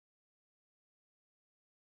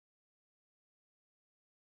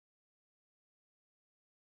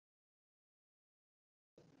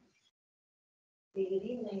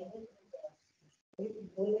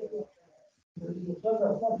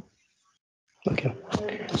Okay,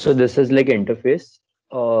 so this is like interface,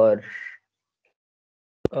 or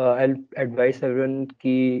I'll advise everyone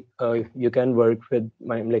ki you can work with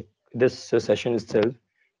my like this session itself.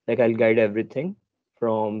 Like I'll guide everything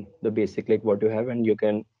from the basic like what you have, and you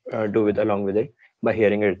can do it along with it by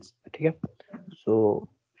hearing it. Okay. So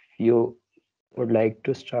if you would like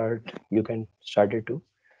to start, you can start it too.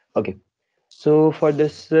 Okay. So for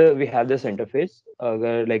this, we have this interface.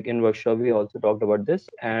 Where, like in workshop, we also talked about this.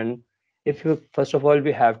 And if you first of all,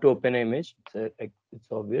 we have to open an image. Like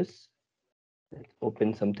it's obvious. Let's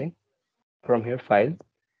open something from here, file,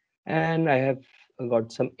 and I have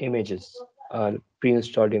got some images,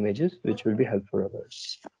 pre-installed images, which will be helpful for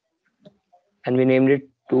us. And we named it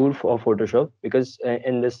tool for Photoshop because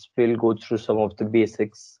in this we'll go through some of the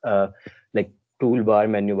basics, like toolbar,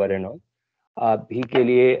 menu bar, and all. अभी के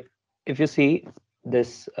लिए if you see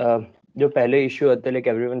this, जो पहले issue आता है, like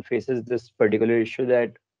everyone faces this particular issue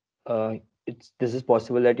that uh, this is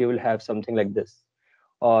possible that you will have something like this,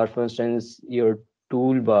 or for instance your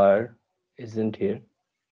toolbar isn't here.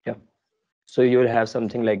 Yeah, so you will have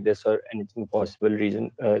something like this or anything possible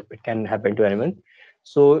reason. It can happen to anyone,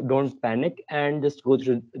 so don't panic and just go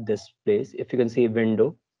through this place. If you can see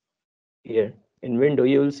window here, in window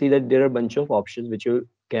you will see that there are a bunch of options which you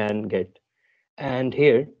can get. And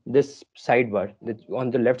here this sidebar that on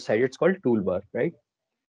the left side, it's called toolbar, right?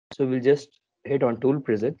 So we'll just hit on tool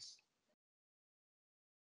presets.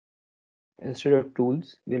 Instead of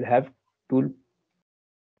tools, we'll have tool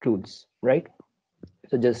tools, right?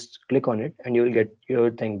 So just click on it and you will get your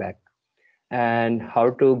thing back. And how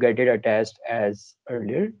to get it attached as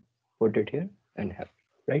earlier, put it here and have,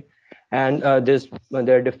 right? And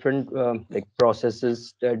there are different like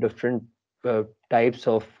processes, there are different types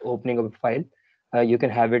of opening of a file. You can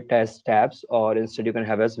have it as tabs, or instead you can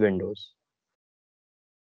have as windows.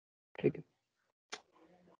 Okay.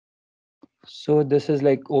 So this is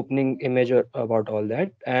like opening image about all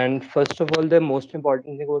that. And first of all, the most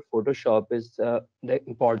important thing about Photoshop is the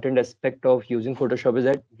important aspect of using Photoshop is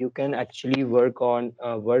that you can actually work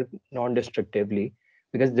non-destructively,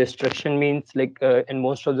 because destruction means like in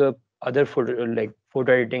most of the other photo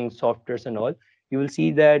editing softwares and all, you will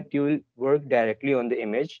see that you will work directly on the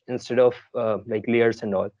image instead of like layers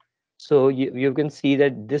and all. So you can see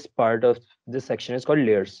that this part of this section is called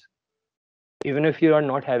layers. Even if you are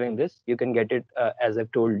not having this, you can get it as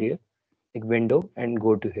I've told you, like window and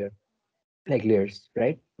go to here, like layers,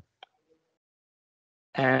 right?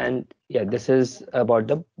 And yeah, this is about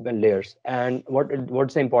the layers. And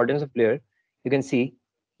what's the importance of layer? You can see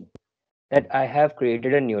that I have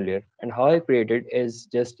created a new layer, and how I created is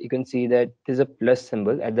just, you can see that there's a plus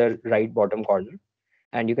symbol at the right bottom corner,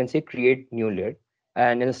 and you can say create new layer.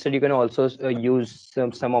 And instead you can also use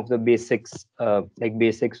some of the basics, like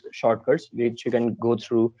basics shortcuts which you can go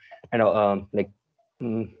through, and like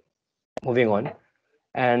mm, moving on.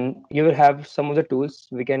 And you will have some of the tools.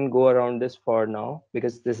 We can go around this for now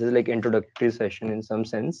because this is like introductory session in some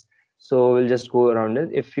sense, so we'll just go around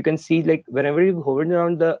it. If you can see, like whenever you hover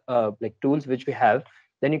around the like tools which we have,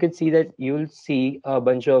 then you can see that you'll see a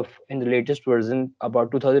bunch of, in the latest version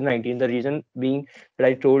about 2019, the reason being that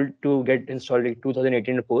I told to get installed like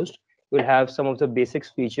 2018 post, you'll have some of the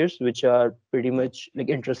basics features which are pretty much like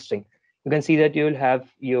interesting. You can see that you will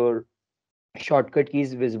have your shortcut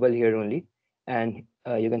keys visible here only. And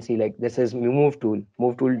you can see like this is move tool.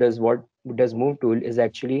 Move tool does what does move tool is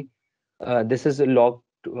actually, this is a lock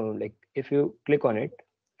like if you click on it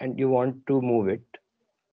and you want to move it,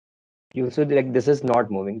 you also like this is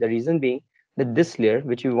not moving. The reason being that this layer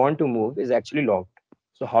which you want to move is actually locked.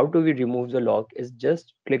 So how do we remove the lock is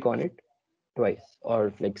just click on it twice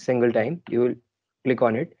or like single time. You will click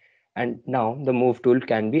on it and now the move tool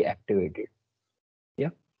can be activated. Yeah.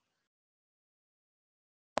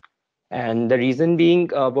 And the reason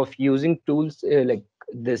being of using tools like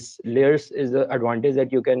this layers is the advantage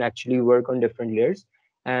that you can actually work on different layers.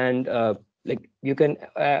 And like you can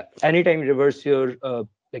anytime reverse your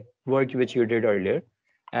like work which you did earlier.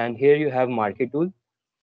 And here you have marquee tool.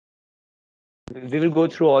 We will go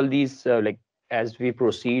through all these like as we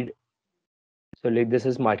proceed. So like this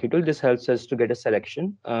is marquee tool. This helps us to get a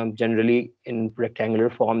selection, generally in rectangular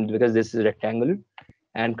form because this is rectangular.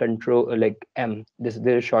 And control like M. This is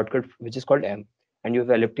the shortcut which is called M. And you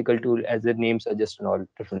have elliptical tool, as the name suggests, and all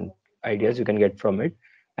different ideas you can get from it.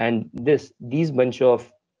 And these bunch of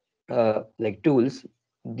like tools,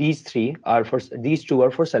 these two are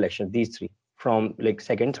for selection. These three from like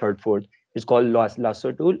second, third, fourth is called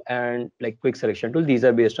lasso tool and like quick selection tool. These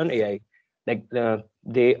are based on AI. Like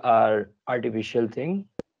they are artificial thing.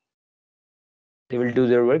 They will do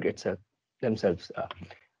their work itself themselves.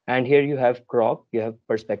 And here you have crop, you have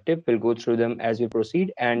perspective. We'll go through them as we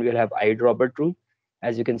proceed, and we'll have eyedropper tool.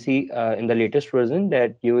 As you can see in the latest version,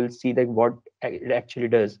 that you will see that what it actually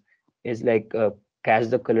does is like catch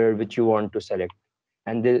the color which you want to select.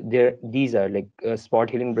 And these are like spot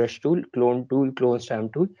healing brush tool, clone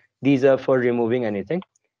stamp tool. These are for removing anything.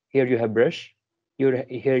 Here you have brush.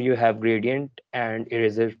 Here you have gradient and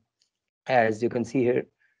eraser, as you can see here,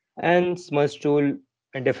 and smudge tool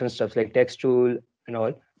and different stuff like text tool and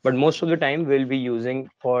all. But most of the time we'll be using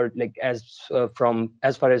for like from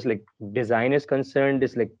as far as like design is concerned,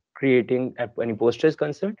 is like creating any poster is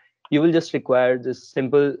concerned, you will just require this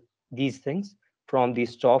simple these things from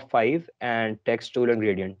these top five and text tool and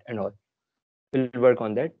gradient and all. We'll work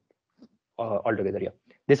on that altogether. Yeah,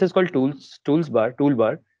 this is called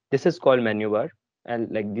toolbar. This is called menu bar,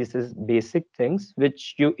 and like this is basic things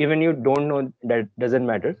which you don't know, that doesn't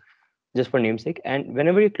matter, just for namesake. And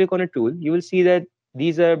whenever you click on a tool, you will see that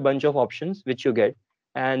these are a bunch of options which you get,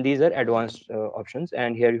 and these are advanced options.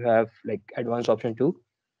 And here you have like advanced option 2.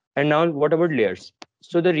 And now what about layers?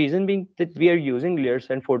 So the reason being that we are using layers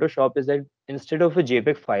in Photoshop is that instead of a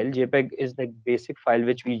JPEG file, JPEG is like basic file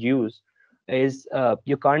which we use, is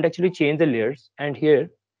you can't actually change the layers. And here,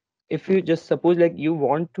 if you just suppose like you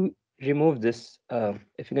want to remove this,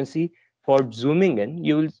 if you can see, for zooming in,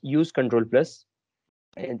 you will use Control plus.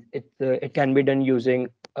 And it can be done using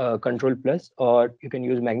Control plus, or you can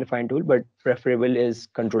use magnifying tool, but preferable is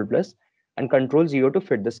Control plus, and Control 0 to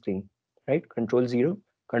fit the screen, right? Control 0,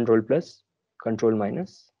 Control plus, Control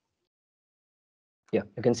minus. Yeah,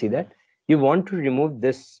 you can see that. You want to remove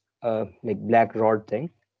this like black rod thing.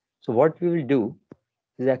 So what we will do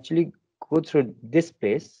is actually go through this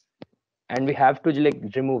place, and we have to like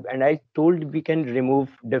remove. And I told we can remove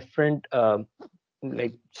different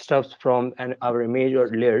like stuffs from our image or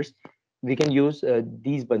layers. We can use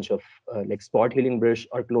these bunch of like spot healing brush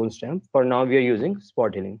or clone stamp. For now we are using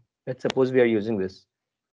spot healing. Let's suppose we are using this,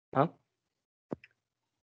 huh?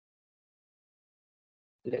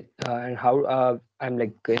 And how I'm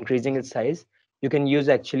like increasing its size. You can use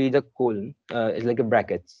actually the colon, is like a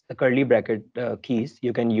brackets, the curly bracket keys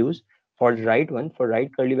you can use. For the right one, for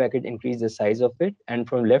right curly bracket, increase the size of it, and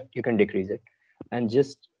from left you can decrease it. And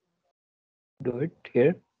just do it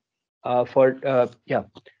here for yeah.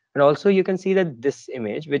 And also you can see that this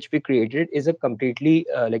image which we created is a completely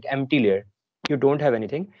like empty layer. You don't have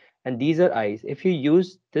anything, and these are eyes. If you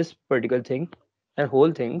use this particular thing, and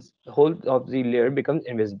the whole of the layer becomes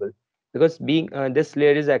invisible, because being this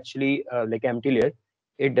layer is actually like empty layer.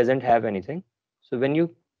 It doesn't have anything. So when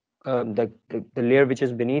you the layer which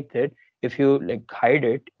is beneath it, if you like hide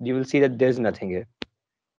it, you will see that there's nothing here.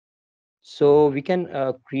 So we can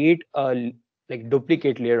create a like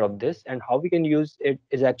duplicate layer of this, and how we can use it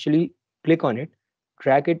is actually click on it,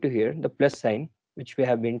 drag it to here, the plus sign which we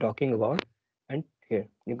have been talking about, and here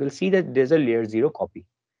you will see that there's a layer 0 copy.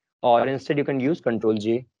 Or instead you can use Control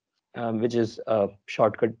J, which is a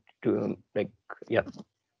shortcut to like, yeah.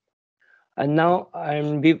 And now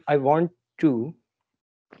I want to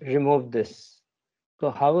remove this. So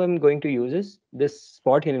how I'm going to use this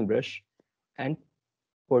spot healing brush and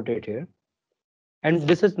put it here. And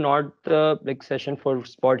this is not the like session for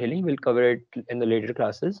spot healing. We'll cover it in the later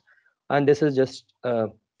classes. And this is just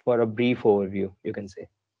for a brief overview, you can say.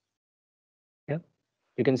 Yeah,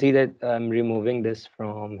 you can see that I'm removing this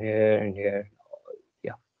from here and here.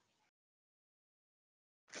 Yeah,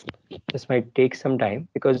 this might take some time,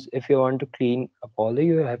 because if you want to clean up all the,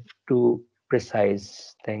 you have to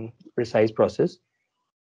precise process.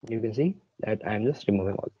 You can see that I'm just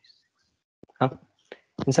removing all these. Huh?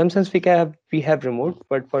 In some sense we have removed,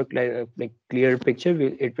 but for like clear picture,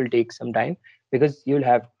 it will take some time, because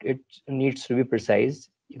it needs to be precise.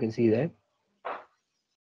 You can see that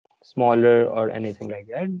smaller or anything like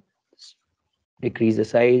that, decrease the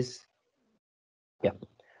size. Yeah,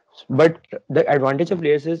 but the advantage of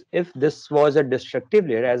layers is, if this was a destructive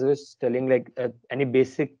layer, as I was telling, like any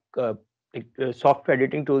basic software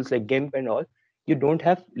editing tools like GIMP and all, you don't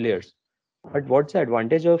have layers. But what's the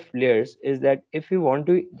advantage of layers is that if you want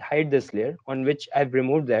to hide this layer on which I've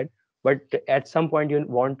removed that, but at some point you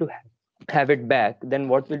want to have it back, then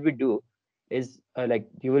what will we do is like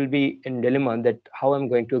you will be in dilemma that how I'm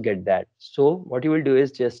going to get that. So what you will do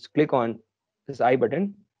is just click on this I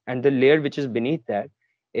button, and the layer which is beneath that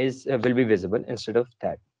is will be visible instead of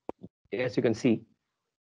that. As you can see,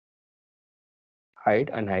 hide,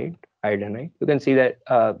 unhide, hide, unhide. You can see that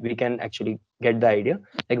we can actually get the idea,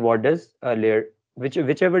 like what does a layer,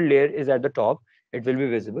 whichever layer is at the top, it will be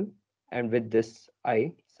visible, and with this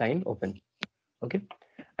I sign open. Okay.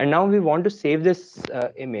 And now we want to save this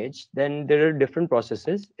image. Then there are different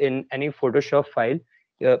processes in any Photoshop file.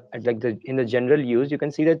 Like in the general use, you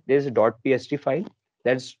can see that there's a .pst file,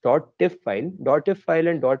 that's .tiff file. .tiff file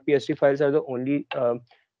and .pst files are the only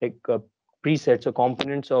like presets or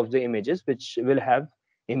components of the images which will have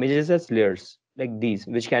images as layers like these,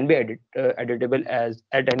 which can be editable as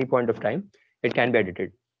at any point of time. It can be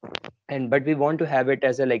edited, and but we want to have it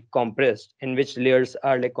as a like compressed, in which layers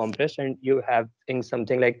are like compressed, and you have things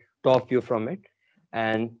something like top view from it.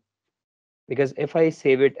 And because if I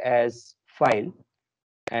save it as file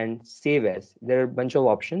and save as, there are a bunch of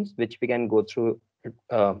options which we can go through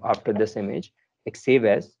after this image, like save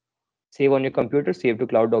as, save on your computer, save to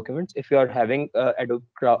cloud documents. If you are having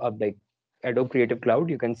like Adobe Creative Cloud,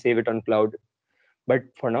 you can save it on cloud, but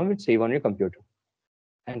for now it's save on your computer.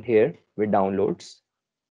 And here with downloads,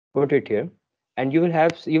 put it here, and you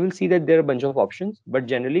will see that there are a bunch of options, but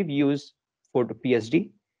generally we use photo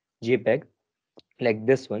PSD, JPEG, like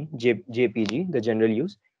this one, JPG, the general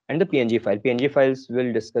use, and the PNG file. PNG files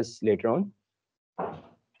we'll discuss later on.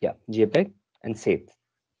 Yeah, JPEG and save.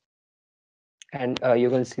 And you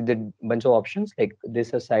can see the bunch of options, like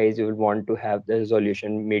this a size you will want to have, the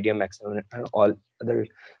resolution, medium, maximum, and all other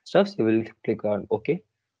stuffs. You will click on OK.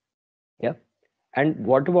 Yeah. And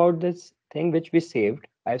what about this thing which we saved?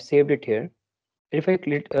 I've saved it here. If I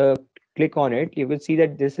click on it, you will see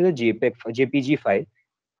that this is a JPG file,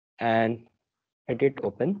 and let it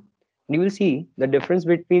open. And you will see the difference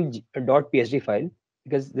between .psd file,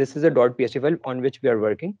 because this is a .psd file on which we are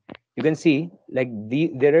working. You can see like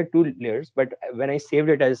there are two layers, but when I saved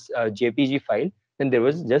it as a JPG file, then there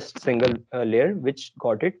was just single layer which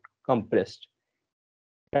got it compressed,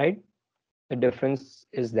 right? The difference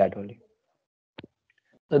is that only.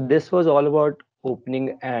 So this was all about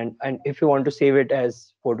opening, and if you want to save it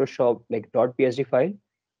as Photoshop like .psd file,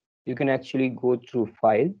 you can actually go through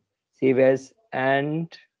file, save as,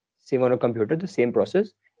 and save on a computer, the same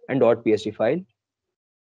process, and .psd file,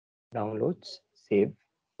 downloads, save,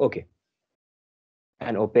 okay,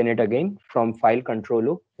 and open it again from file control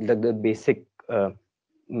O, the basic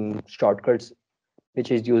shortcuts which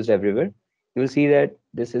is used everywhere. You will see that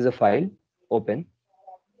this is a file, open.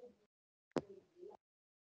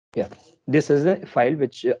 Yeah, this is the file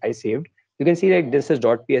which I saved. You can see like this is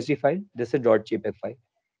 .psd file, this is .jpeg file.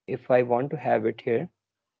 If I want to have it here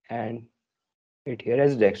and it here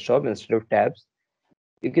as desktop instead of tabs,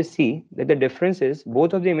 you can see that the difference is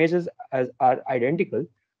both of the images are identical,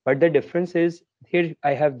 but the difference is here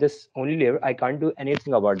I have this only layer, I can't do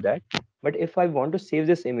anything about that. But if I want to save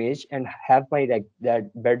this image and have my like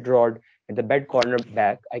that bed rod at the bed corner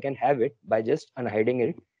back, I can have it by just unhiding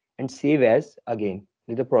it and save as again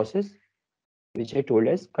with the process which I told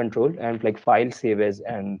as control and like file, save as,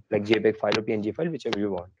 and like JPEG file or PNG file, whichever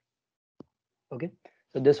you want. Okay,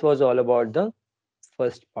 so this was all about the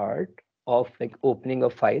first part of like opening a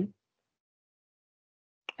file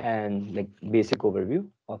and like basic overview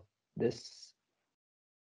of this.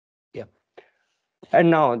 Yeah. And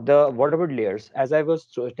now the what about layers? As I was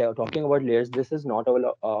talking about layers, this is not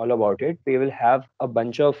all about it. We will have a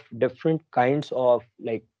bunch of different kinds of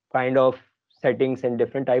like kind of settings and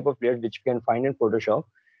different type of layers which we can find in Photoshop.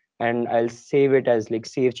 And I'll save it as like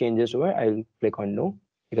save changes over. I'll click on no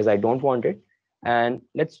because I don't want it. And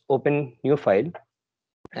let's open new file.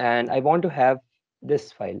 And I want to have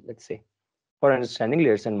this file, let's say, for understanding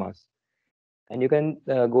layers and masks. And you can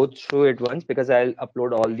go through it once because I'll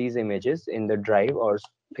upload all these images in the drive or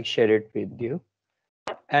like share it with you.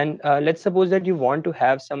 And let's suppose that you want to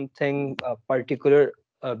have something particular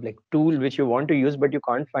like tool which you want to use, but you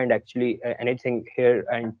can't find actually anything here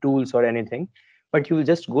and tools or anything, but you will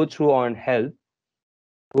just go through on help,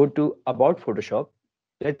 go to about Photoshop.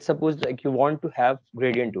 Let's suppose like you want to have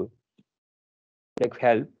gradient tool, like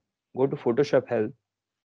help, go to Photoshop help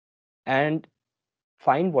and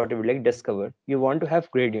find whatever, like discover. You want to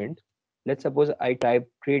have gradient. Let's suppose I type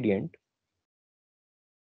gradient,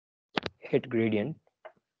 hit gradient,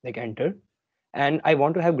 like enter, and I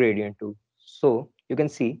want to have gradient too. So you can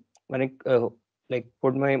see when I like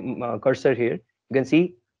put my cursor here, you can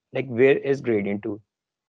see like where is gradient tool,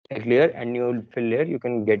 like layer, and you will fill layer, you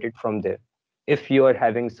can get it from there. If you are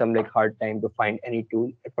having some like hard time to find any tool,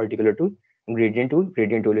 a particular tool, gradient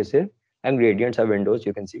tool is here, and gradients are windows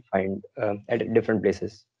you can see find at different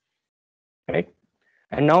places, right?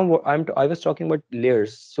 And now I was talking about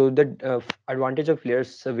layers. So the advantage of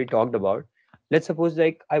layers we talked about. Let's suppose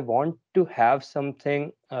like I want to have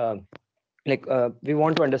something like we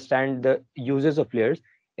want to understand the uses of layers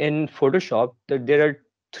in Photoshop. That there are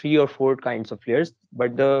 3 or 4 kinds of layers,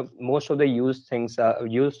 but the most of the used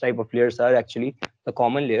type of layers are actually the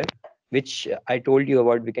common layer, which I told you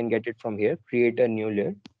about. We can get it from here, create a new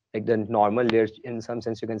layer, like the normal layers in some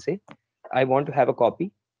sense, you can say. I want to have a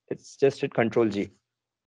copy. It's just hit Control G.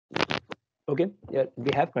 Okay, yeah,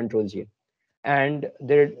 we have Control G. And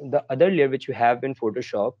there, the other layer which we have in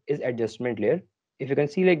Photoshop is adjustment layer. If you can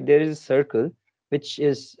see, like there is a circle, which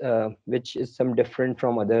is some different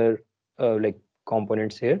from other like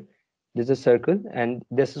components here. There's a circle, and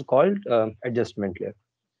this is called adjustment layer.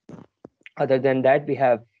 Other than that, we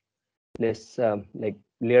have this like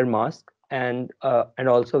layer mask, and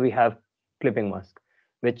also we have clipping mask,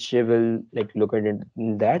 which we will like look at it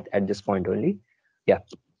in that at this point only. Yeah.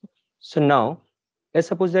 So now let's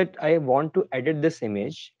suppose that I want to edit this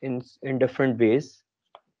image in different ways.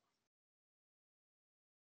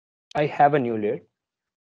 I have a new layer.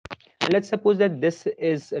 Let's suppose that this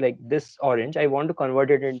is like this orange. I want to convert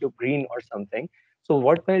it into green or something. So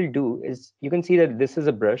what I'll do is, you can see that this is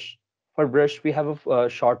a brush. For brush, we have a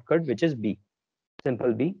shortcut, which is B,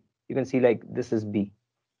 simple B. You can see like this is B.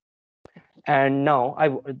 And now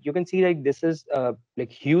you can see like this is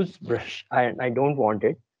like huge brush. I don't want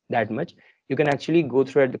it that much. You can actually go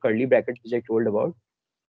through at the curly brackets, which I told about.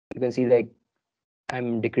 You can see like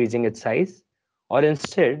I'm decreasing its size, or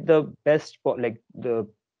instead the best like the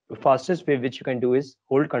fastest way which you can do is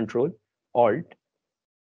hold Control Alt,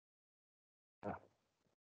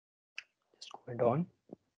 just go it on.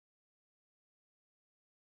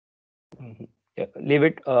 Yeah, leave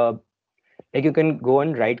it like you can go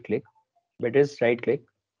and right click, but is right click,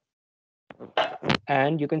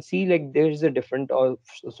 and you can see like there's a different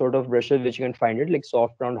sort of brushes which you can find it, like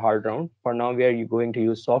soft round, hard round. For now we are going to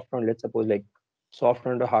use soft round. Let's suppose like soft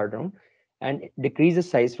round or hard round, and decrease the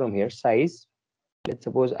size from here. Size, let's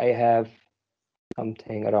suppose I have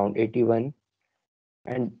something around 81,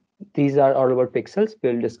 and these are all about pixels.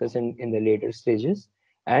 We'll discuss in the later stages.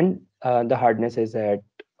 And the hardness is at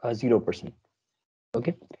 0%.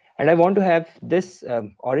 Okay, and I want to have this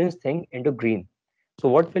orange thing into green. So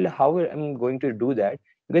how I'm going to do that?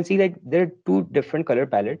 You can see like there are two different color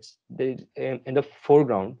palettes. In the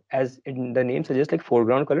foreground, as in the name suggests, like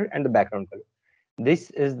foreground color and the background color.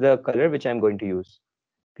 This is the color which I'm going to use.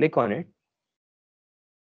 Click on it.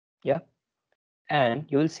 Yeah, and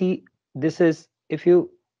you will see this is, if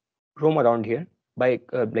you roam around here by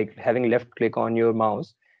like having left click on your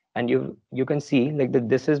mouse, and you can see like that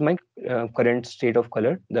this is my current state of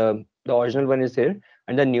color. The original one is here,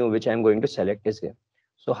 and the new which I'm going to select is here.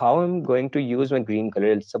 So how I'm going to use my green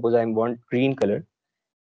color? Suppose I want green color,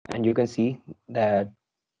 and you can see that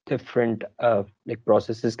different like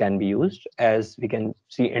processes can be used, as we can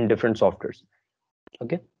see in different softwares.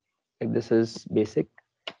 Okay, like this is basic.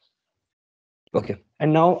 Okay,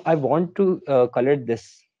 and now I want to color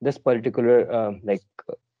this particular like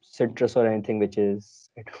citrus or anything which is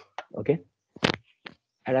okay,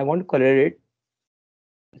 and I want to color it.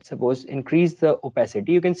 Suppose increase the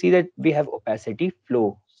opacity. You can see that we have opacity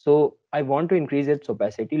flow. So I want to increase its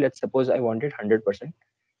opacity. Let's suppose I want it 100%,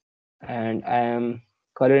 and I am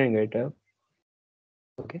coloring it up.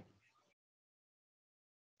 Okay,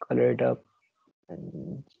 color it up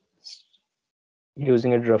and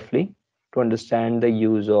using it roughly to understand the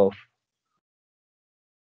use of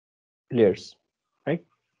layers, right?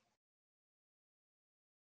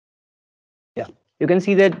 Yeah, you can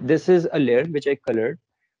see that this is a layer which I colored.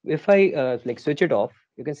 If I like switch it off,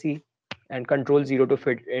 you can see, and Control 0 to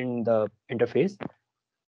fit in the interface.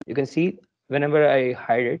 You can see whenever I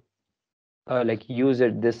hide it, like use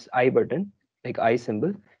it this I button, like I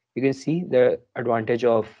symbol, you can see the advantage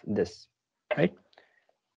of this, right?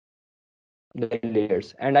 The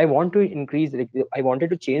layers. And I want to increase, like I wanted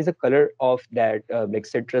to change the color of that like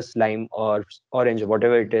citrus, lime, or orange,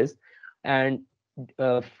 whatever it is. And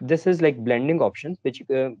this is like blending options, which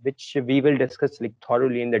we will discuss like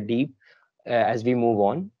thoroughly in the deep as we move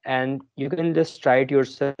on. And you can just try it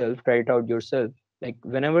yourself, try it out yourself. Like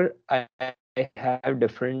whenever I have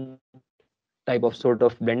different type of sort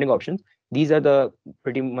of blending options, these are the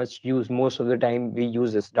pretty much used most of the time. We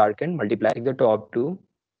use this darken, multiply, like the top two,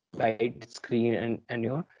 light, screen, and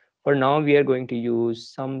your. For now we are going to use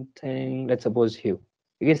something, let's suppose hue.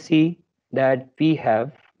 You can see that we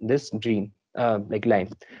have this green like line,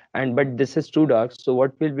 and but this is too dark. So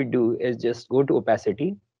what will we do is just go to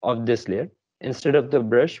opacity of this layer. Instead of the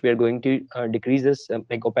brush, we are going to decrease this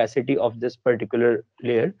like opacity of this particular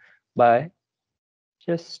layer by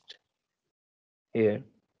just here.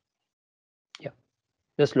 Yeah,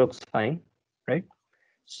 this looks fine, right?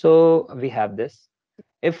 So we have this.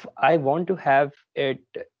 If I want to have it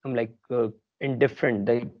like in different,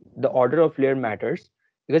 the order of layer matters,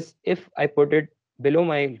 because if I put it below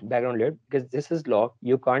my background layer, because this is locked,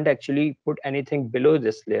 you can't actually put anything below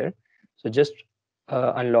this layer. So just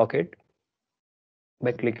unlock it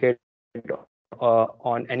by click it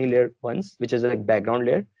on any layer once, which is like background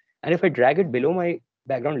layer. And if I drag it below my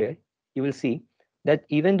background layer, you will see that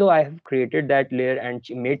even though I have created that layer and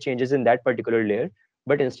made changes in that particular layer,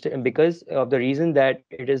 but instead, because of the reason that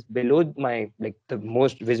it is below my like the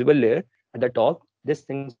most visible layer at the top, this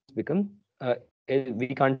things become we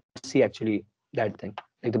can't see actually that thing,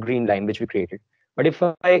 like the green line which we created. But if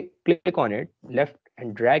I click on it left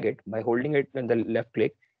and drag it by holding it in the left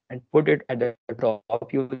click and put it at the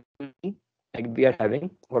top, you will see like we are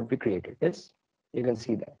having what we created. Yes, you can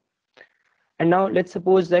see that. And now let's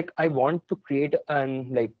suppose like I want to create an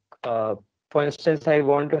like for instance, I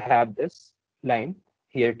want to have this line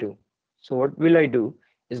here too. So what will I do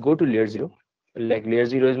is go to layer 0, like layer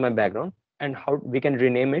 0 is my background, and how we can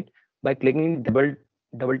rename it by clicking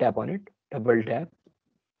double tap on it, double tap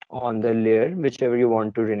on the layer whichever you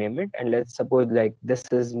want to rename it, and let's suppose like this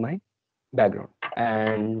is my background,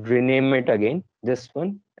 and rename it again this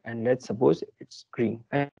one, and let's suppose it's green.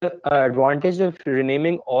 And the advantage of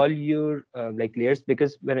renaming all your like layers,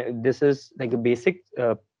 because when this is like a basic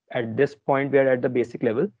at this point we are at the basic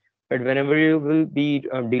level, but whenever you will be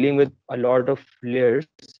dealing with a lot of layers,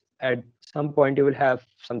 at some point you will have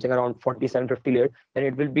something around 4750 layers, then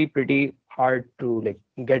it will be pretty hard to like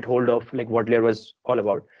get hold of like what layer was all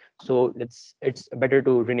about. So it's better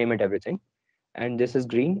to rename it everything. And this is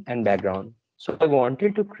green and background. So I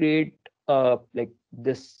wanted to create like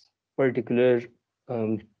this particular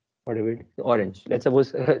whatever orange. Let's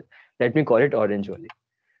suppose let me call it orange only.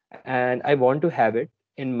 And I want to have it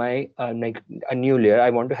in my like a new layer.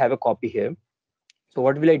 I want to have a copy here. So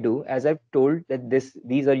what will I do? As I've told that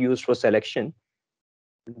these are used for selection.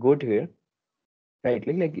 Go to here, right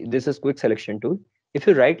click, like this is quick selection tool. If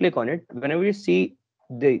you right click on it, whenever you see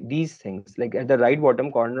these things like at the right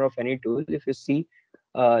bottom corner of any tool, if you see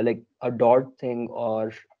like a dot thing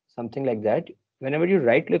or something like that, whenever you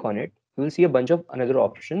right click on it, you will see a bunch of another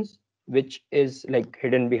options which is like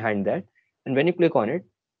hidden behind that. And when you click on it,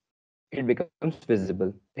 it becomes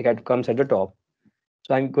visible, like it comes at the top.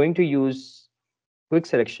 So I'm going to use quick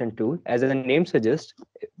selection tool. As the name suggests,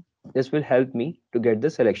 this will help me to get the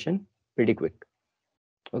selection pretty quick.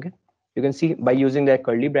 Okay, you can see by using the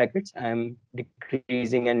curly brackets, I'm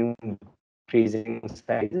decreasing and increasing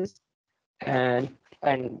sizes. And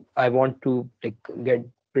I want to like get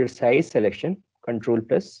precise selection. Control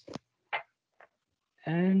plus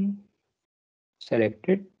and select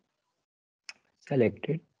it, select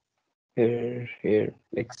it here,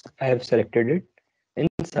 like I have selected it in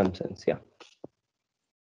some sense, yeah.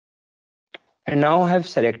 And now I have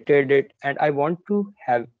selected it and I want to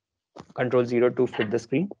have control 0 to fit the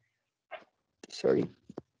screen. Sorry.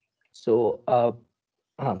 So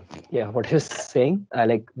yeah, what I was saying,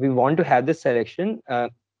 like we want to have this selection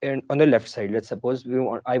on the left side. Let's suppose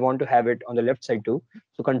I want to have it on the left side too.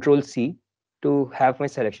 So Control C to have my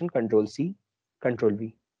selection. Control C, Control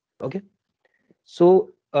V. Okay.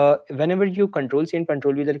 So whenever you Control C and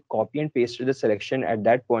Control V, that copy and paste to the selection at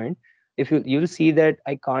that point, if you'll see that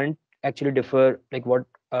I can't actually differ like what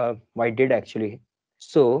I did actually.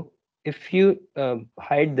 So if you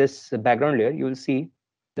hide this background layer, you will see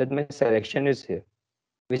that my selection is here,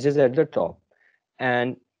 which is at the top,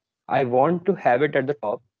 and I want to have it at the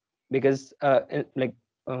top because like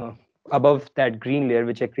uh, above that green layer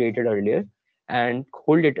which I created earlier, and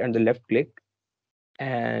hold it on the left click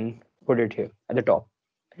and put it here at the top.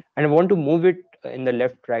 And I want to move it in the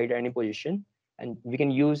left, right, any position. And we can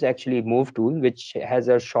use actually move tool, which has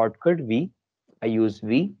a shortcut V. I use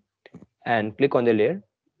V and click on the layer.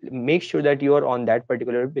 Make sure that you are on that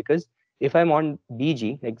particular, because if I'm on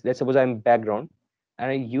BG, like let's suppose I'm background and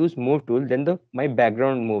I use move tool, then the my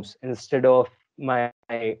background moves instead of my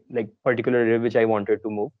like particular layer which I wanted to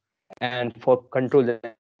move. And for control,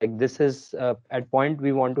 like this is at point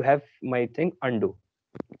we want to have my thing undo.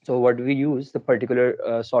 So what we use the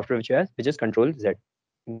particular software which is Control Z.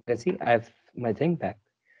 You can see I have my thing back.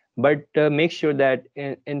 But make sure that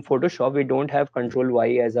in Photoshop we don't have Control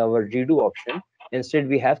Y as our redo option. Instead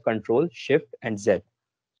we have Control Shift and Z.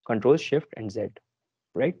 Control Shift and Z,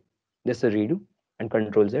 right? This is redo, and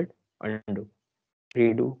Control Z, undo,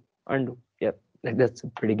 redo, undo. Yep, like that's a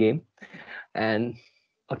pretty game. And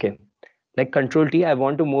okay, like Control T, I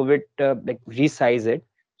want to move it like resize it.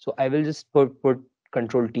 So I will just put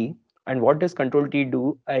Control T. And what does Control T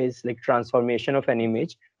do is like transformation of an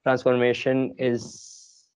image. Transformation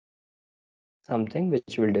is something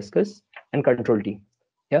which we'll discuss. And Control T.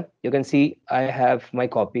 Yeah, you can see I have my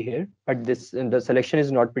copy here, but this the selection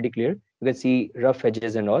is not pretty clear. You can see rough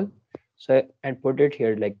edges and all. So and put it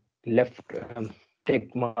here like left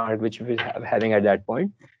tick mark which we have having at that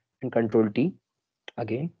point. and Control T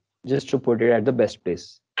again, just to put it at the best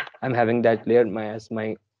place. I'm having that layer as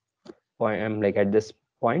my point. I'm like at this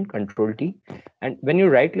point, Control T, and when you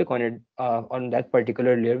right click on it, on that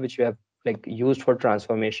particular layer which you have like used for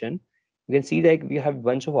transformation, you can see that we have a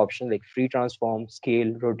bunch of options like free transform,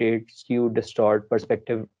 scale, rotate, skew, distort,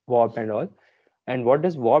 perspective, warp, and all. And what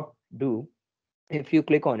does warp do? If you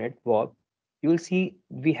click on it, warp, you will see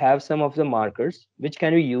we have some of the markers which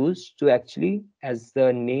can be used to actually, as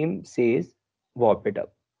the name says, warp it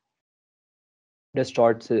up,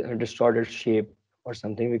 distorted shape or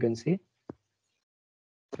something we can see.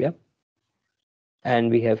 Yeah, and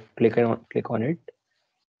we have click on it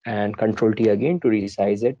and Control T again to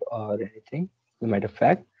resize it or anything, no matter of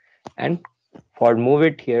fact. And for move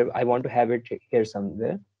it here, I want to have it here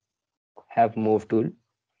somewhere. Have move tool,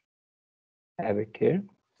 have it here.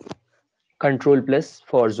 Control plus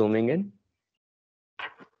for zooming in.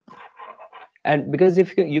 And because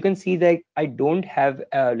if you can see that I don't have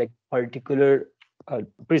like particular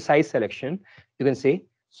precise selection, you can say.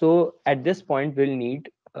 So at this point, we'll need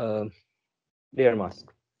layer mask.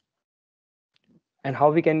 And how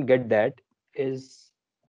we can get that is,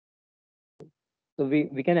 so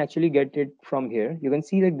we can actually get it from here. You can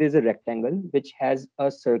see that there's a rectangle which has a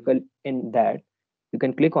circle in that. You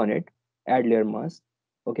can click on it, add layer mask.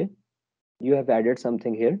 Okay, you have added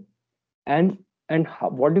something here. And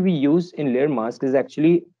what do we use in layer mask is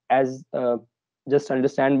actually as just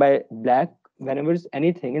understand by black. Whenever is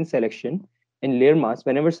anything in selection in layer mask,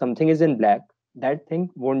 whenever something is in black, that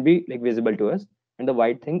thing won't be like visible to us, and the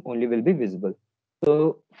white thing only will be visible.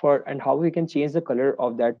 So for, and how we can change the color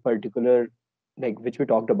of that particular, like which we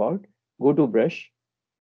talked about, go to brush.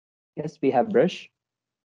 Yes, we have brush.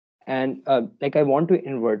 And like I want to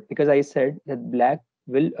invert because I said that black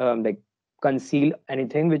will like conceal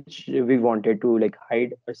anything which we wanted to like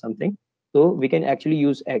hide or something. So we can actually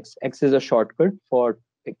use x is a shortcut for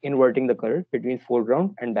like, inverting the color between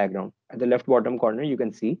foreground and background. At the left bottom corner you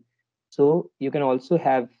can see. So you can also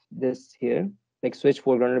have this here, like switch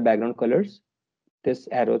foreground and background colors, this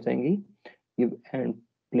arrow thingy, you and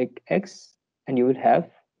click x, and you will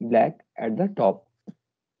have black at the top.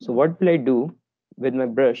 So what will I do with my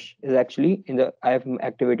brush is actually in the, I have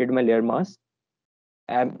activated my layer mask.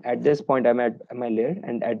 I'm at this point, I'm at my layer,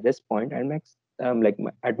 and at this point, I'm like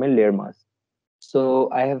at my layer mask.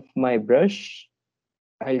 So I have my brush.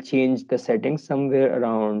 I'll change the settings somewhere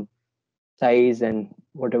around size and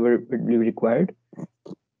whatever would be required.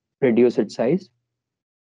 Reduce its size,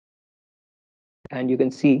 and you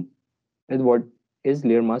can see with what is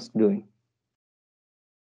layer mask doing.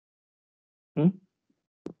 Hmm?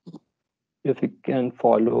 If you can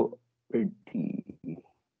follow pretty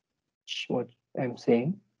much what I'm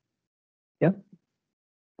saying, yeah.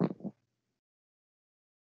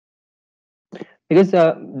 Because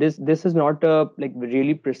this is not a like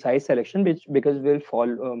really precise selection, which because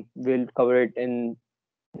we'll cover it in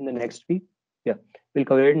the next week. Yeah, we'll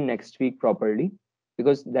cover it next week properly,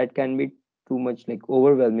 because that can be too much like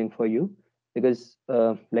overwhelming for you, because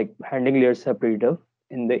like handling layers are pretty tough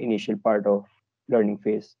in the initial part of learning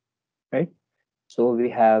phase, right? So we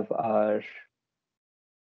have our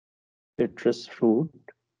citrus fruit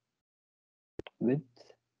with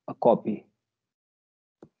a copy.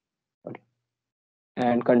 Okay.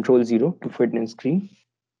 And Control 0 to fit in screen,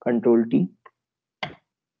 Control T,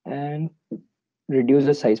 and reduce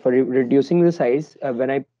the size. For reducing the size,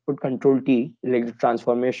 when I put Control T, like the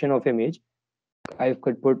transformation of image, I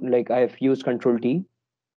could put like I've used Control T,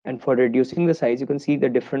 and for reducing the size, you can see the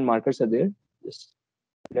different markers are there. Just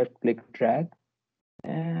left click, drag,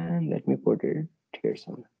 and let me put it here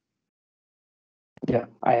somewhere. Yeah,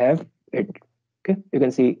 I have it. Okay, you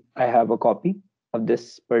can see I have a copy of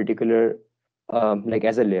this particular like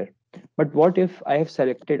as a layer. But what if I have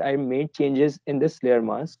selected, I made changes in this layer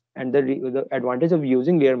mask, and the advantage of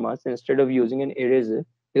using layer mask instead of using an eraser,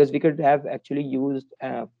 because we could have actually used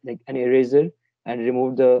like an eraser and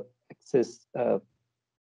remove the excess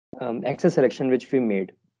selection which we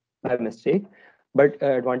made by mistake. But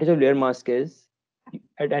advantage of layer mask is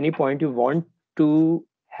at any point you want to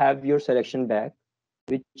have your selection back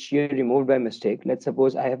which you removed by mistake. Let's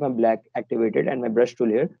suppose I have my black activated and my brush tool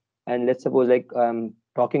here, and let's suppose like I'm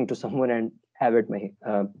talking to someone and have it my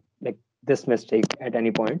like this mistake at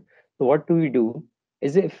any point. So what do we do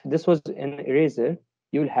is, if this was an eraser,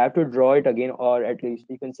 you will have to draw it again, or at least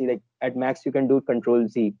you can see like at max you can do Control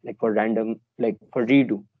Z like for random, like for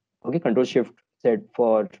redo. Okay, Control Shift Z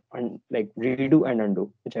for like redo and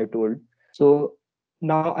undo, which I told. So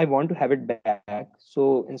now I want to have it back.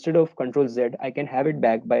 So instead of Control Z, I can have it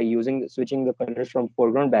back by using switching the colors from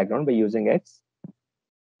foreground background by using X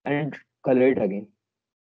and color it again.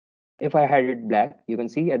 If I had it black, you can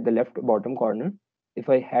see at the left bottom corner, if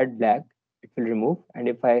I had black, it will remove, and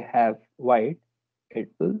if I have white, it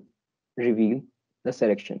will reveal the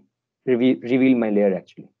selection, reveal my layer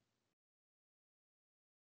actually.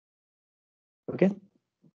 Okay,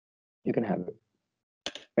 you can have it,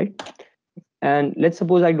 right? And let's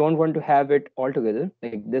suppose I don't want to have it all together,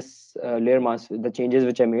 like this layer mask, the changes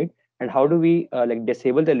which I made. And how do we like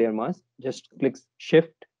disable the layer mask? Just click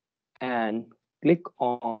Shift and click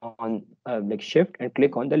on like Shift and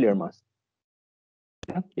click on the layer mask.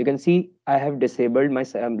 Yeah, you can see I have disabled my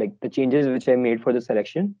like the changes which I made for the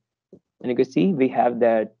selection, and you can see we have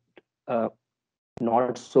that uh,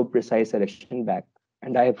 not so precise selection back.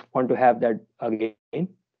 And I want to have that again.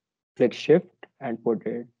 Click Shift and put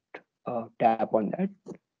it tap on that,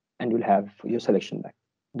 and you'll have your selection back.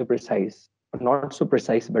 The precise, not so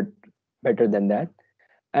precise, but better than that.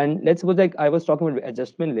 And let's suppose like I was talking about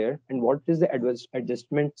adjustment layer, and what is the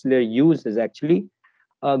adjustment layer used is actually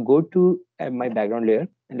go to my background layer,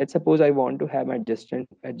 and let's suppose I want to have my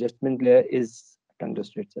adjustment layer is tongue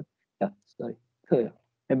twister itself. Yeah, sorry. So yeah,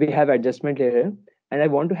 and we have adjustment layer, and I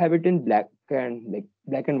want to have it in black and like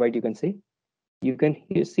black and white. You can see, you can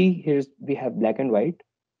see here's we have black and white.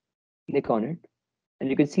 Click on it, and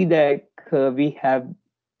you can see that we have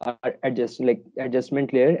our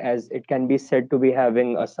adjustment layer, as it can be said to be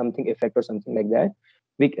having a something effect or something like that.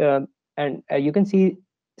 We and you can see,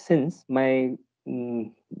 since my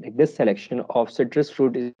like this selection of citrus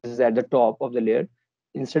fruit is at the top of the layer,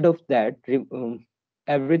 instead of that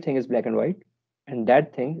everything is black and white, and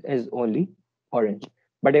that thing is only orange.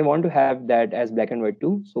 But I want to have that as black and white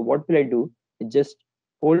too. So what will I do? I just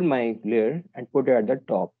hold my layer and put it at the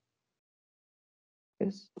top.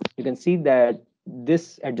 Yes, you can see that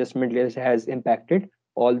this adjustment layer has impacted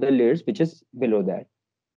all the layers which is below that.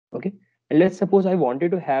 Okay, and let's suppose I wanted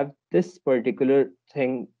to have this particular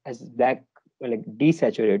thing as black, like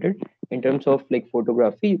desaturated. In terms of like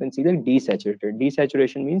photography, you can see that desaturated.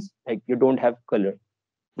 Desaturation means like you don't have color.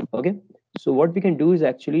 Okay, so what we can do is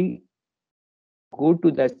actually go to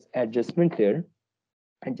that adjustment layer,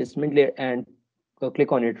 and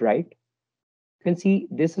click on it, right? You can see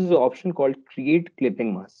this is an option called create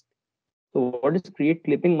clipping mask. So what does create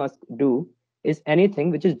clipping mask do is anything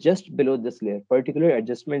which is just below this layer, particular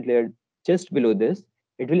adjustment layer just below this,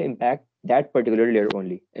 it will impact that particular layer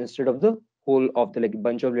only instead of the whole of the like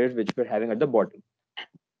bunch of layers which we're having at the bottom.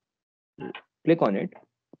 Click on it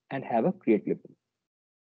and have a create clipping.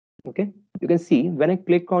 Okay, you can see when I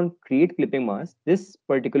click on create clipping mask, this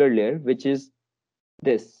particular layer, which is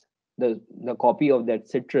this, the copy of that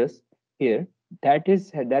citrus here,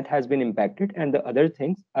 that has been impacted, and the other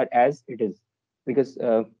things are as it is, because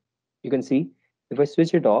you can see if I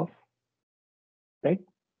switch it off, right?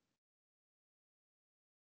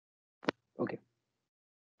 Okay,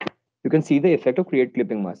 you can see the effect of create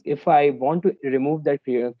clipping mask. If I want to remove that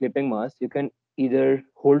clipping mask, you can either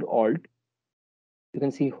hold alt. You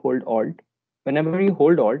can see hold alt. Whenever you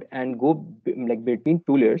hold alt and go like between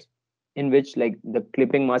two layers in which like the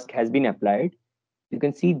clipping mask has been applied, you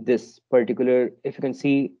can see this particular, if you can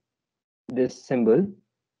see this symbol,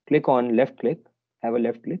 click on left click, have a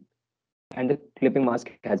left click, and the clipping mask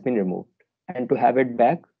has been removed. And to have it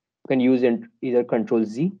back, you can use either Control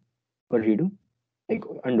Z or redo, like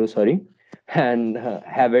undo, sorry, and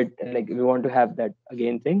have it like we want to have that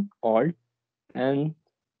again thing, Alt and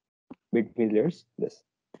between layers.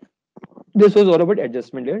 This was all about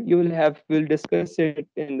adjustment layer. You will have, we'll discuss it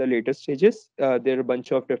in the later stages. There are a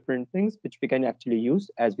bunch of different things which we can actually use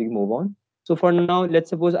as we move on. So for now, let's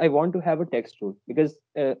suppose I want to have a text tool, because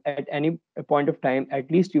at any point of time, at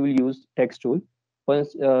least you will use text tool.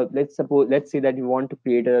 Once, let's say that you want to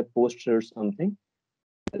create a poster or something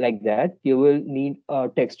like that, you will need a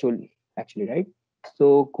text tool actually, right?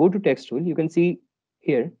 So go to text tool. You can see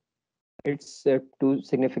here, it's too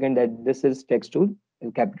significant that this is text tool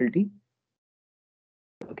in capital T.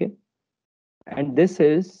 Okay, and this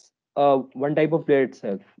is one type of layer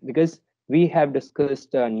itself, because we have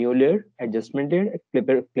discussed new layer, adjustment layer,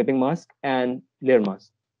 clipping mask, and layer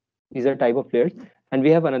mask. These are type of layers, and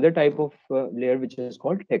we have another type of layer which is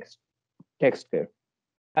called text layer.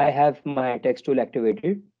 I have my text tool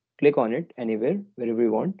activated. Click on it anywhere, wherever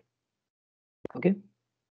you want. Okay,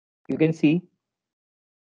 you can see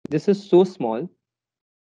this is so small,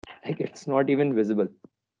 like it's not even visible.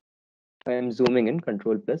 I am zooming in,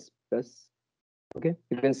 Control plus. Okay,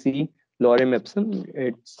 you can see lorem ipsum.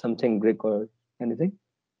 It's something Greek or anything.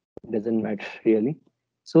 It doesn't matter really.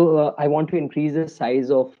 So I want to increase the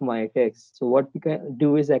size of my text. So what we can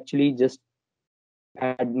do is actually just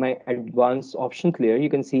add my advanced options layer. You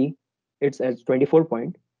can see it's at 24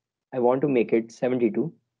 point. I want to make it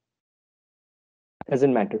 72.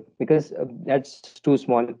 doesn't matter because that's too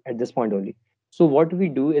small at this point only. So what we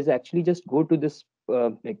do is actually just go to this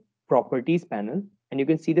like properties panel, and you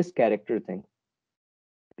can see this character thing.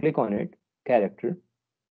 Click on it, character,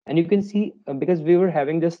 and you can see because we were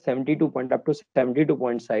having this 72 point up to 72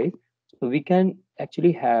 point size, so we can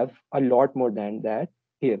actually have a lot more than that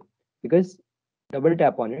here, because double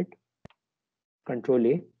tap on it, control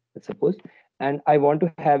A, let's suppose, and I want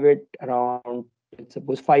to have it around, let's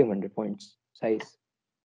suppose 500 points size,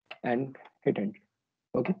 and hit enter.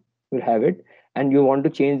 Okay, we'll have it. And you want to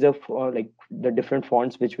change the like the different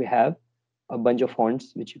fonts which we have, a bunch of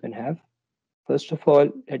fonts which you can have. First of all,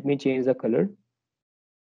 let me change the color,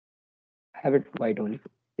 have it white only.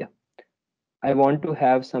 Yeah, I want to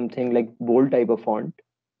have something like bold type of font.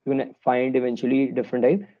 You can find eventually different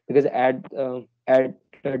type, because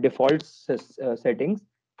at default settings,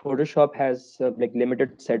 Photoshop has like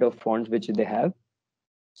limited set of fonts which they have.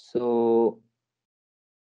 So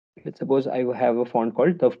let's suppose I have a font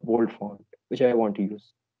called the bold font which I want to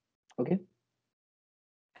use. Okay,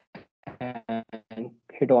 and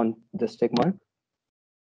hit on this tick mark.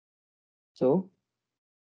 So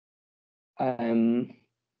I'm,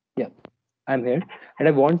 yeah, I'm here, and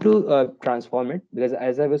I want to transform it, because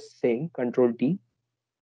as I was saying, Control T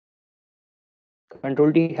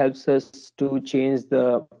helps us to change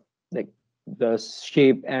the like the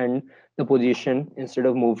shape and the position instead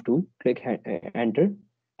of move tool. Click enter,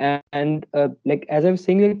 and like as I was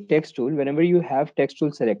saying, like text tool. Whenever you have text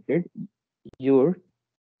tool selected, your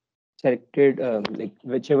selected like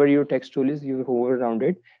whichever your text tool is, you hover around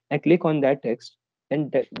it and click on that text,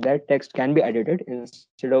 and that text can be edited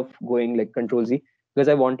instead of going like control Z, because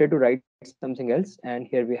I wanted to write something else, and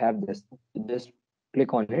here we have this. Just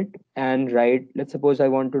click on it and write, let's suppose I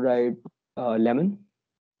want to write lemon.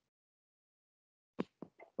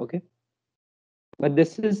 Okay, but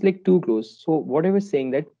this is like too close. So what I was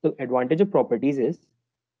saying, that the advantage of properties is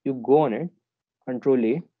you go on it, control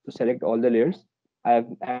A to select all the layers. I have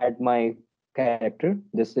add my character.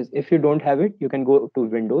 This is, if you don't have it, you can go to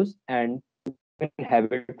Windows and you can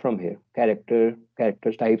have it from here. Character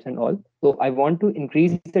types and all. So I want to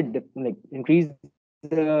increase the increase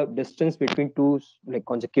the distance between two like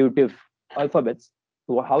consecutive alphabets.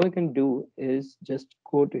 So how I can do is just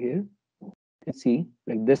go to here and see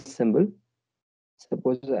like this symbol.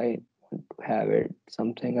 Suppose I want to have it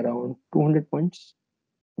something around 200 points.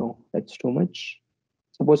 No, that's too much.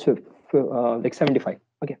 Suppose like 75.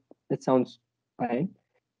 Okay, that sounds fine.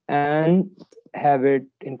 And have it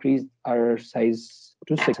increase our size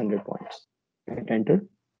to 600 points. Hit enter,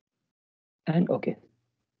 and okay.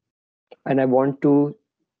 And I want to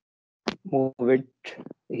move it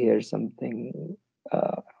here something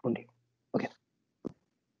around here. Okay.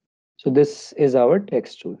 So this is our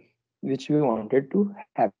text tool, which we wanted to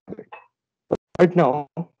have it. But now,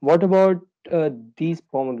 what about these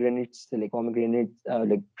pomegranates,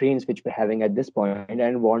 like brains which we're having at this point,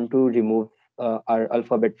 and want to remove our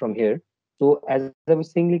alphabet from here? So, as I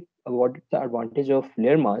was saying, like, what is the advantage of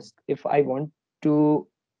layer mask? If I want to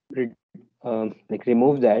like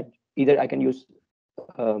remove that, either I can use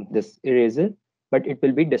this eraser, but it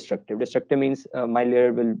will be destructive. Destructive means my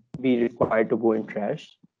layer will be required to go in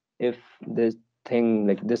trash if this thing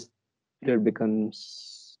like this layer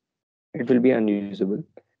becomes, it will be unusable.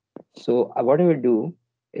 So what I will do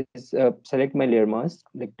is select my layer mask,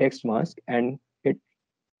 like text mask, and it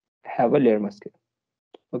have a layer mask here.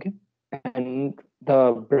 Okay, and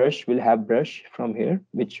the brush will have brush from here,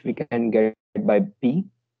 which we can get by B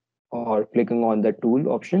or clicking on the tool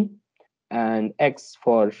option, and X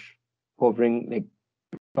for hovering, like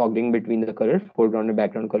toggling between the color, foreground and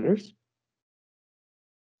background colors.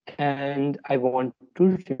 And I want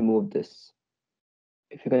to remove this.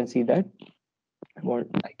 If you can see that,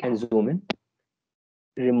 I can zoom in,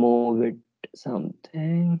 remove it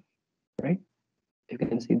something, right? You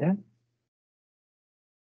can see that,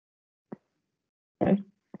 right?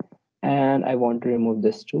 And I want to remove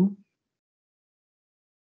this too.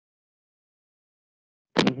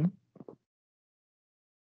 Mhm.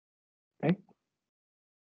 Right?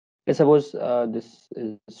 Let's suppose this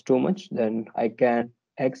is too much, then I can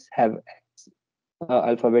have X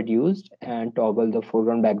alphabet used and toggle the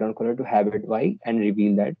foreground background color to have it Y and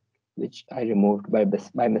reveal that, which I removed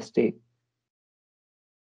by mistake.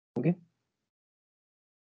 Okay,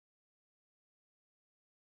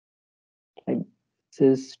 like this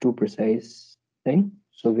is too precise thing,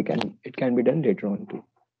 so we can, it can be done later on too.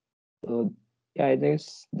 So yeah, I think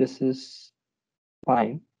this is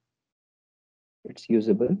fine. It's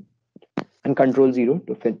usable. And control 0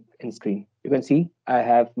 to fit in screen. You can see I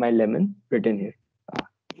have my lemon written here.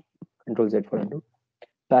 Control Z for undo.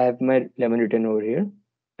 So I have my lemon written over here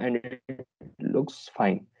and it looks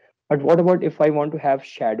fine. But what about if I want to have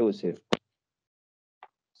shadows here?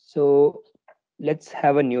 So let's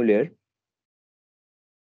have a new layer.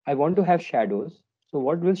 I want to have shadows. So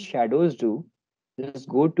what will shadows do? Just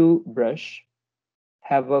go to brush,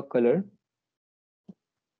 have a color.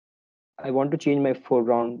 I want to change my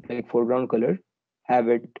foreground, like foreground color, have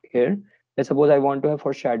it here. Let's suppose I want to have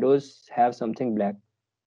for shadows, have something black.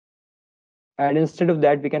 And instead of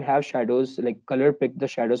that, we can have shadows, like color pick the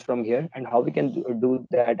shadows from here. And how we can do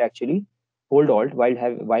that actually? Hold Alt while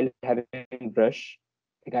having brush,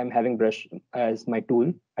 like I'm having brush as my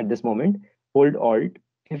tool at this moment. Hold Alt.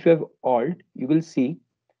 If you have Alt, you will see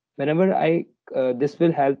whenever this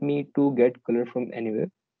will help me to get color from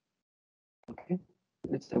anywhere. Okay,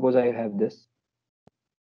 let's suppose I have this.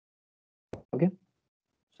 Okay,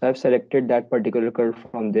 so I've selected that particular color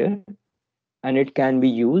from there, and it can be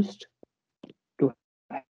used to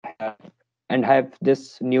have and have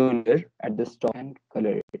this new layer at this top and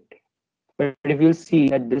color it. But if you'll see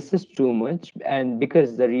that this is too much, and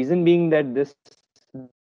because the reason being that this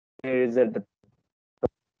layer is at the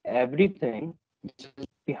everything which is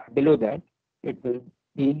below that, it will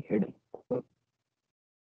be hidden. So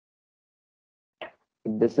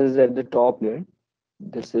this is at the top layer.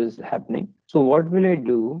 This is happening. So what will I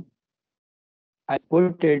do? I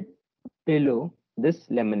put it below this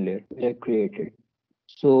lemon layer which I created.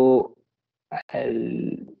 So I'll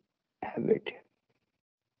have it.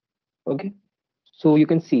 Okay. So you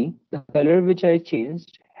can see the color which I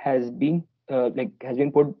changed has been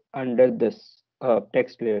put under this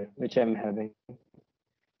text layer which I'm having.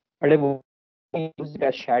 But I want to use it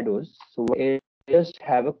as shadows. So it just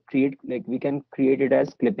have a create like we can create it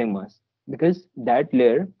as clipping mask because that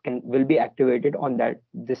layer will be activated on that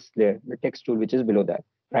this layer, the text tool which is below that.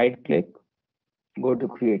 Right click, go to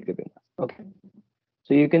create clipping mask. Okay.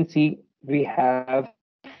 So you can see we have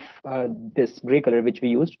this gray color which we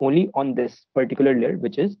used only on this particular layer,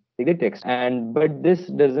 which is like the text. And but this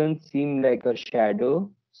doesn't seem like a shadow,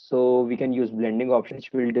 so we can use blending option,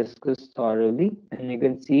 which we'll discuss thoroughly. And you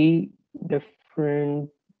can see different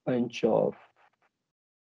bunch of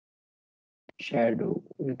shadow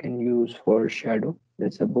we can use for shadow.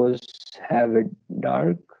 Let's suppose have it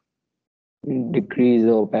dark, decrease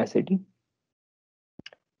the opacity,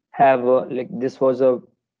 have a like this was a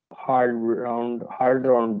hard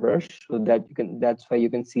round brush so that you can that's why you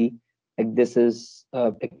can see like this is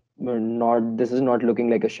not this is not looking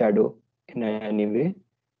like a shadow in any way.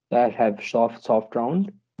 So I have soft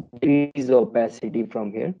round, decrease the opacity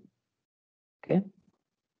from here. Okay,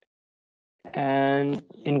 and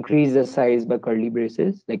increase the size by curly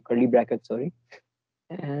braces, like curly brackets, sorry,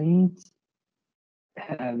 and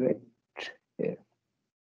have it here.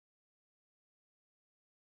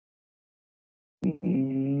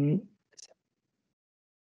 Mm,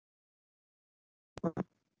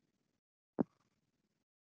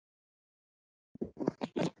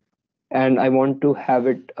 and I want to have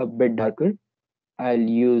it a bit darker. I'll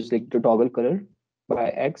use like the toggle color by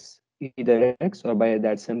X, either X or by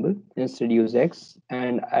that symbol. Instead use X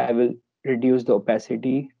and I will reduce the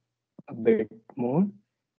opacity a bit more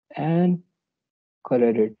and color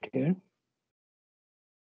it here.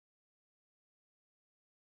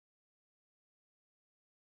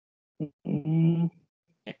 Mm,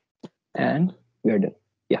 and we are done.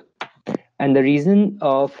 Yeah. And the reason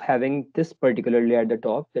of having this particularly at the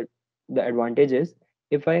top, that the advantage is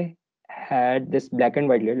if I had this black and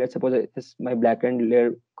white layer, let's suppose this my black and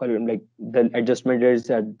layer column, like the adjustment is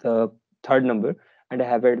at the third number, and I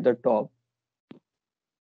have it at the top.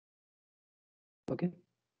 Okay,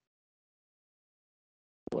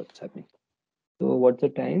 what's happening? So what's the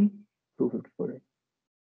time? 2:54.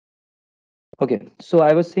 Okay, so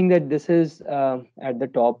I was saying that this is at the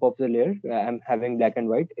top of the layer. I'm having black and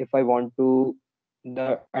white. If I want to,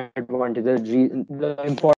 the advantage, the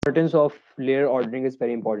importance of layer ordering is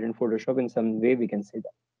very important in Photoshop. In some way, we can say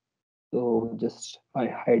that. So just I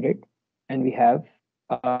hide it, and we have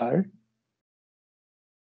our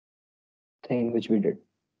thing which we did.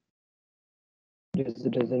 This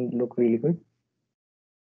doesn't look really good.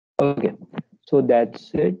 Okay, so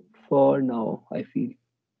that's it for now, I feel.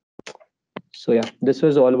 So yeah, this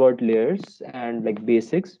was all about layers and like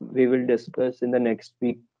basics. We will discuss in the next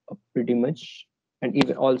week pretty much. And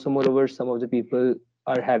even also moreover, some of the people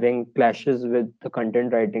are having clashes with the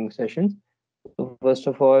content writing sessions. So first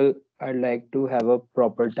of all, I'd like to have a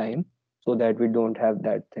proper time so that we don't have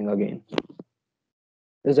that thing again.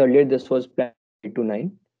 Because earlier this was planned 8 to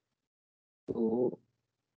 9, so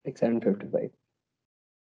like 7:55.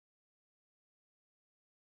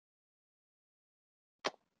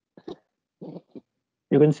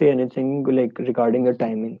 You can say anything like regarding the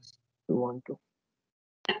timings you want to,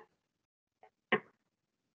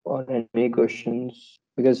 or any questions,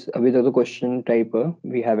 because अभी तक तो question type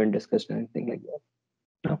we haven't discussed anything like that.